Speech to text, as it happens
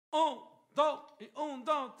Un, dos, y un,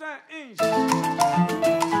 dos, tres,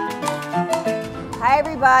 Hi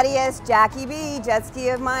everybody, it's Jacquie B, Jet Ski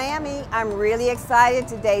of Miami. I'm really excited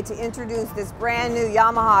today to introduce this brand new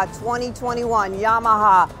Yamaha 2021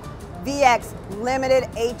 Yamaha VX Limited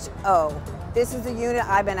HO. This is a unit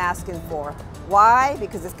I've been asking for. Why?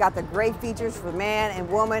 Because it's got the great features for man and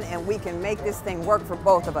woman, and we can make this thing work for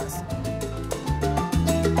both of us.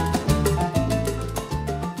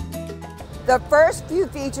 The first few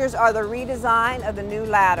features are the redesign of the new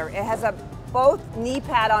ladder. It has both knee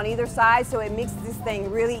pad on either side, so it makes this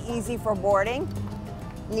thing really easy for boarding.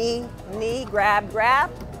 Knee, knee, grab,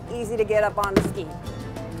 grab, easy to get up on the ski.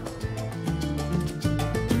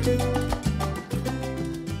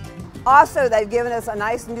 Also, they've given us a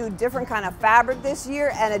nice new different kind of fabric this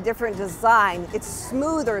year and a different design. It's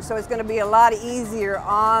smoother, so it's going to be a lot easier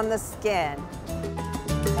on the skin.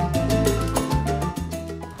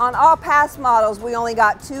 On all past models, we only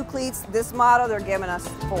got 2 cleats. This model, they're giving us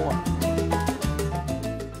 4.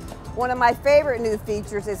 One of my favorite new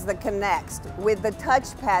features is the Connect with the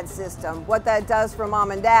touchpad system. What that does for mom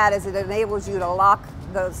and dad is it enables you to lock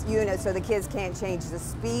those units so the kids can't change the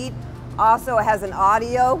speed. Also, it has an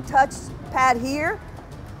audio touchpad here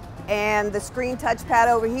and the screen touchpad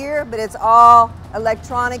over here, but it's all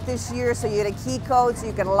electronic this year, so you get a key code so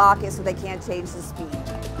you can lock it so they can't change the speed.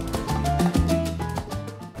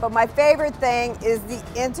 But my favorite thing is the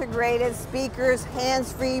integrated speakers,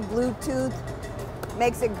 hands-free Bluetooth.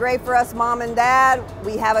 Makes it great for us mom and dad.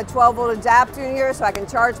 We have a 12-volt adapter in here so I can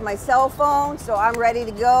charge my cell phone. So I'm ready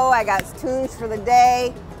to go. I got tunes for the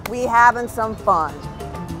day. We having some fun.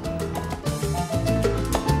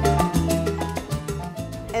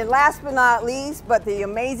 And last but not least, but the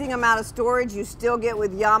amazing amount of storage you still get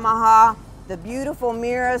with Yamaha. The beautiful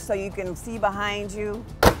mirrors so you can see behind you.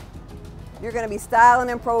 You're going to be styling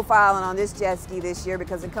and profiling on this jet ski this year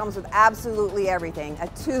because it comes with absolutely everything. A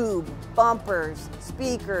tube, bumpers,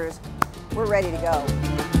 speakers. We're ready to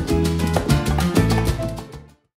go.